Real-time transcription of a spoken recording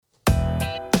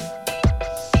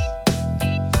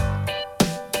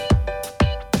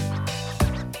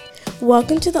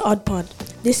Welcome to the Odd Pod.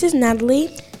 This is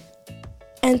Natalie,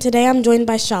 and today I'm joined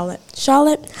by Charlotte.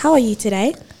 Charlotte, how are you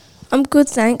today? I'm good,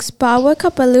 thanks, but I woke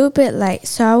up a little bit late,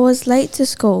 so I was late to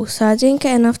school, so I didn't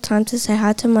get enough time to say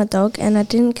hi to my dog, and I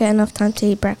didn't get enough time to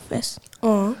eat breakfast.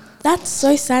 Aw, that's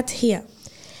so sad to hear.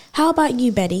 How about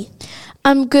you, Betty?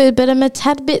 I'm good, but I'm a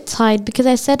tad bit tired because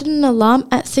I set an alarm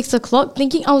at 6 o'clock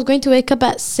thinking I was going to wake up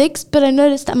at 6, but I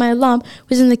noticed that my alarm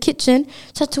was in the kitchen,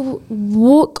 so I had to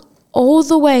walk all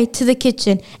the way to the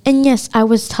kitchen. And yes, I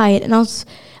was tired, and I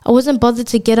wasn't bothered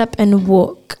to get up and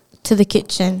walk to the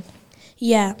kitchen.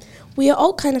 Yeah, we are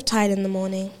all kind of tired in the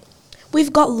morning.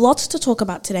 We've got lots to talk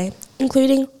about today,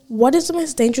 including what is the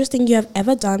most dangerous thing you have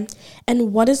ever done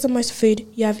and what is the most food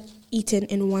you have eaten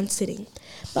in one sitting.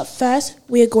 But first,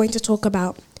 we are going to talk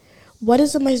about what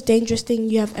is the most dangerous thing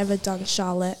you have ever done,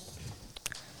 Charlotte?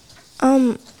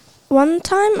 One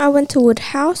time I went to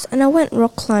Woodhouse and I went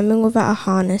rock climbing without a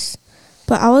harness,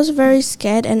 but I was very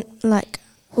scared and I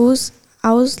was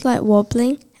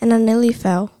wobbling and I nearly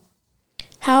fell.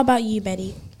 How about you,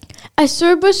 Betty? I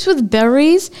saw a bush with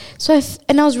berries,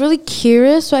 and I was really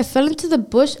curious, so I fell into the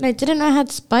bush, and I didn't know I had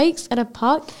spikes at a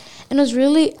park, and I was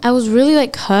really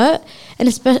hurt, and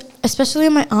especially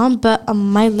on my arm, but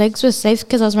my legs were safe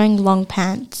because I was wearing long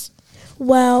pants.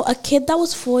 Well, a kid that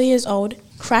was 4 years old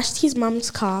crashed his mum's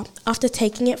car after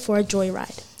taking it for a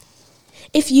joyride.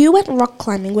 If you went rock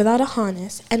climbing without a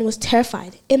harness and was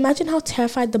terrified, imagine how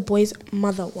terrified the boy's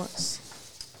mother was.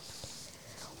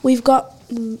 We've got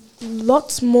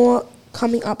lots more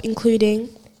coming up, including,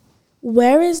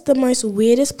 where is the most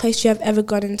weirdest place you have ever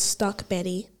gotten stuck,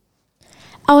 Betty?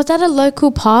 I was at a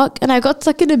local park, and I got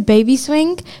stuck in a baby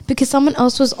swing because someone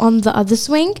else was on the other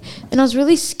swing, and I was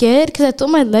really scared because I thought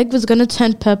my leg was going to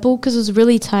turn purple because it was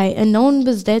really tight, and no one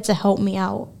was there to help me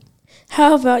out.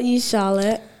 How about you,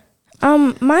 Charlotte?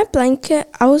 My blanket,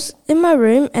 I was in my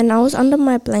room and I was under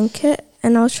my blanket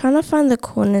and I was trying to find the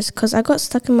corners because I got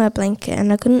stuck in my blanket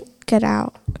and I couldn't get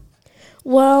out.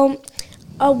 Well,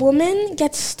 a woman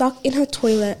gets stuck in her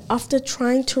toilet after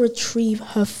trying to retrieve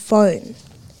her phone.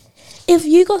 If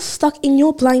you got stuck in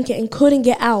your blanket and couldn't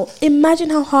get out, imagine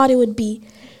how hard it would be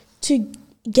to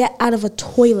get out of a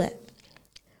toilet.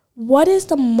 What is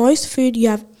the most food you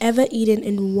have ever eaten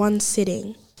in one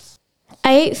sitting?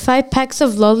 I ate 5 packs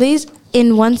of lollies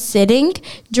in one sitting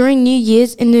during New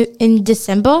Year's in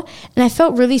December, and I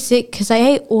felt really sick because I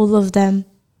ate all of them.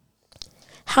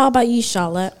 How about you,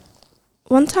 Charlotte?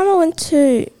 One time I went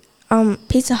to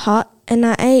Pizza Hut and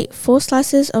I ate 4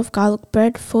 slices of garlic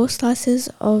bread, 4 slices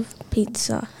of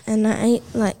pizza, and I ate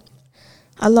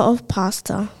a lot of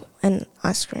pasta and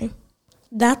ice cream.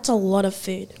 That's a lot of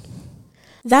food.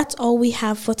 That's all we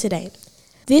have for today.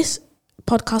 This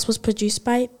podcast was produced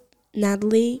by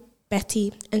Natalie,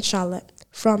 Betty, and Charlotte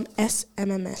from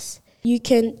SMMS. You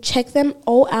can check them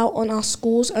all out on our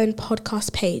school's own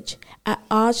podcast page at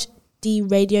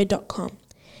archdradio.com.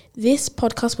 This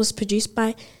podcast was produced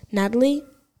by Natalie,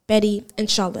 Betty, and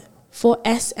Charlotte for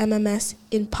SMMS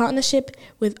in partnership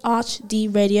with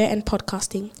ArchD Radio and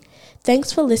Podcasting.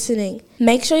 Thanks for listening.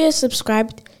 Make sure you're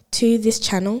subscribed to this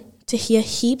channel to hear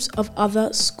heaps of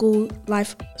other school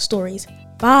life stories.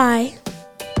 Bye!